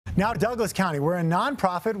Now to Douglas County, where a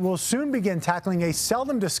nonprofit will soon begin tackling a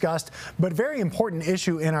seldom discussed but very important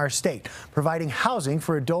issue in our state, providing housing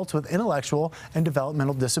for adults with intellectual and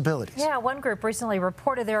developmental disabilities. Yeah, one group recently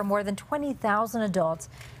reported there are more than 20,000 adults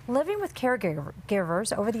living with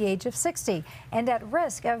caregivers over the age of 60 and at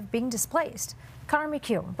risk of being displaced. Connor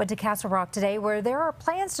McHugh went to Castle Rock today, where there are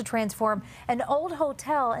plans to transform an old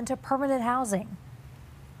hotel into permanent housing.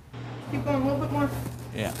 Keep going a little bit more.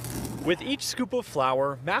 Yeah. With each scoop of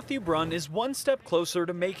flour, Matthew Brunn is one step closer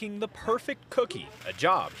to making the perfect cookie, a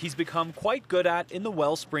job he's become quite good at in the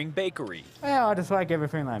Wellspring Bakery. Well, I just like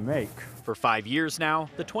everything I make. For 5 years now,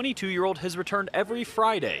 the 22-year-old has returned every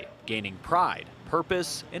Friday, gaining pride,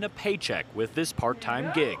 purpose, and a paycheck with this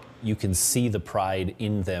part-time gig. You can see the pride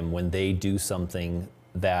in them when they do something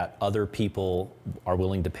that other people are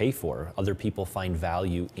willing to pay for, other people find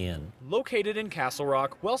value in. Located in Castle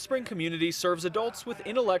Rock, Wellspring Community serves adults with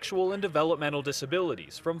intellectual and developmental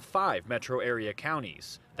disabilities from 5 metro area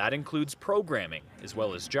counties. That includes programming, as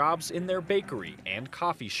well as jobs in their bakery and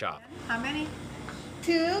coffee shop. How many?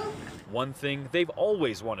 2? One thing they've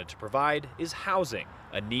always wanted to provide is housing,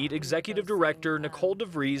 a need Executive Director Nicole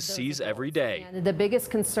DeVries sees every day. And the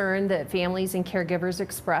biggest concern that families and caregivers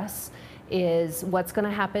express is what's going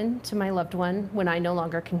to happen to my loved one when I no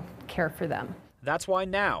longer can care for them. That's why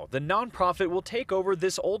now the nonprofit will take over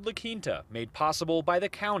this old La Quinta, made possible by the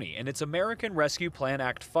county and its American Rescue Plan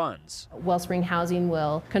Act funds. Wellspring Housing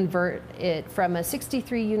will convert it from a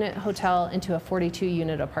 63-unit hotel into a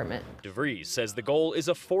 42-unit apartment. DeVries says the goal is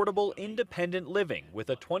affordable, independent living with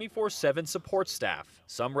a 24/7 support staff.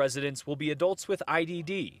 Some residents will be adults with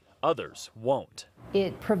IDD, others won't.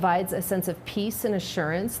 It provides a sense of peace and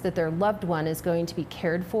assurance that their loved one is going to be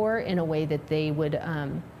cared for in a way that they would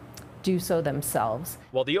do so themselves.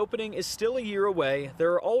 While the opening is still a year away,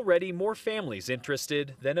 there are already more families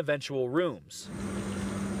interested than eventual rooms.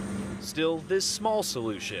 Still, this small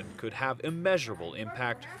solution could have immeasurable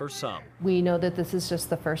impact for some. We know that this is just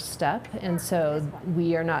the first step, and so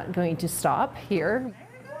we are not going to stop here.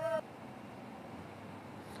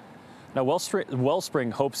 Now,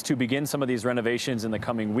 Wellspring hopes to begin some of these renovations in the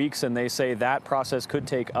coming weeks, and they say that process could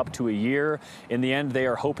take up to a year. In the end, they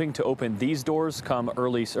are hoping to open these doors come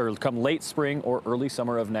late spring or early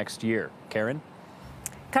summer of next year. Karen?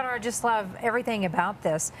 Connor, I just love everything about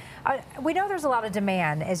this. We know there's a lot of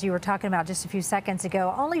demand, as you were talking about just a few seconds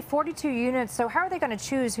ago. Only 42 units, so how are they going to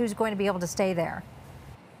choose who's going to be able to stay there?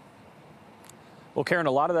 Well, Karen,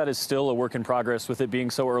 a lot of that is still a work in progress with it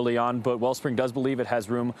being so early on, but Wellspring does believe it has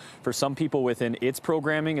room for some people within its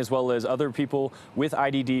programming as well as other people with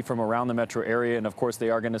IDD from around the metro area. And of course, they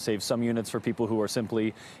are going to save some units for people who are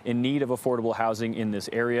simply in need of affordable housing in this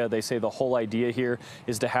area. They say the whole idea here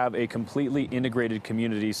is to have a completely integrated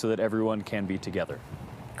community so that everyone can be together.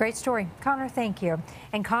 Great story. Connor, thank you.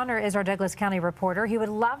 And Connor is our Douglas County reporter. He would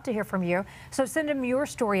love to hear from you. So send him your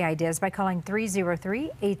story ideas by calling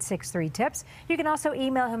 303-863-TIPS. You can also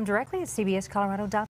email him directly at cbscolorado.com.